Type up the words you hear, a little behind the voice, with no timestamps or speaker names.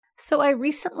So I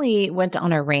recently went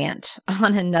on a rant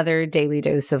on another daily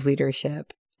dose of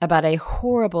leadership about a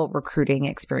horrible recruiting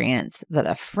experience that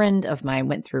a friend of mine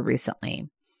went through recently.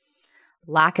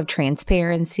 Lack of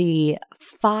transparency,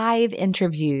 5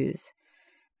 interviews,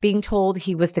 being told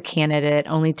he was the candidate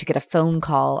only to get a phone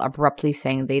call abruptly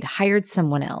saying they'd hired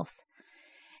someone else.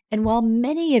 And while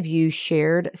many of you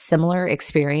shared similar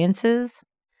experiences,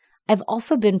 I've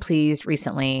also been pleased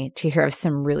recently to hear of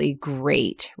some really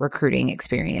great recruiting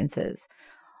experiences.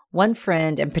 One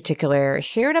friend in particular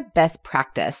shared a best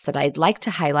practice that I'd like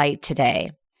to highlight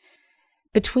today.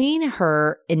 Between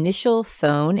her initial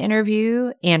phone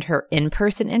interview and her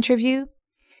in-person interview,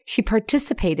 she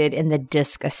participated in the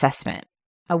DISC assessment,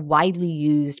 a widely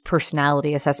used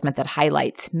personality assessment that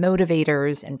highlights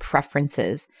motivators and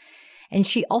preferences. And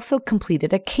she also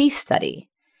completed a case study.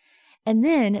 And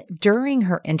then during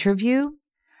her interview,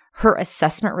 her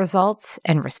assessment results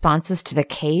and responses to the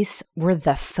case were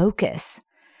the focus.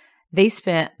 They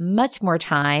spent much more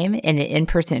time in an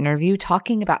in-person interview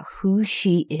talking about who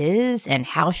she is and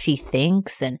how she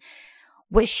thinks and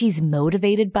what she's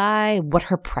motivated by, what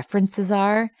her preferences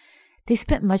are. They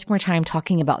spent much more time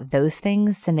talking about those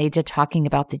things than they did talking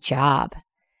about the job.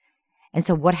 And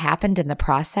so what happened in the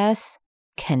process?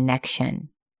 Connection.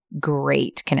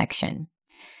 Great connection.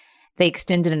 They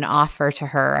extended an offer to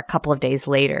her a couple of days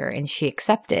later, and she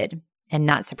accepted, and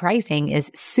not surprising, is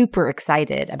super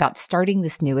excited about starting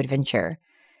this new adventure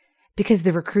because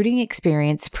the recruiting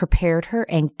experience prepared her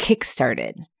and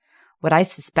kickstarted what I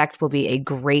suspect will be a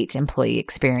great employee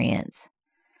experience.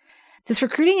 This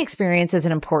recruiting experience is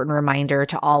an important reminder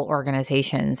to all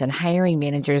organizations and hiring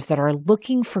managers that are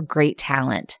looking for great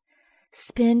talent.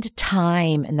 Spend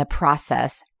time in the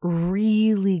process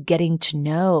really getting to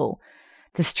know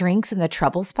the strengths and the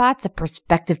trouble spots of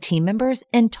prospective team members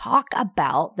and talk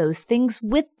about those things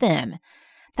with them.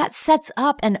 That sets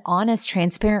up an honest,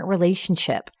 transparent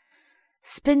relationship.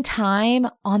 Spend time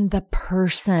on the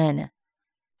person.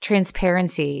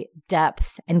 Transparency,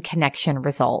 depth, and connection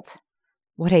result.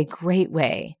 What a great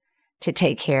way to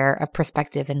take care of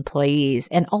prospective employees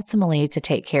and ultimately to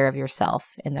take care of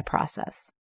yourself in the process.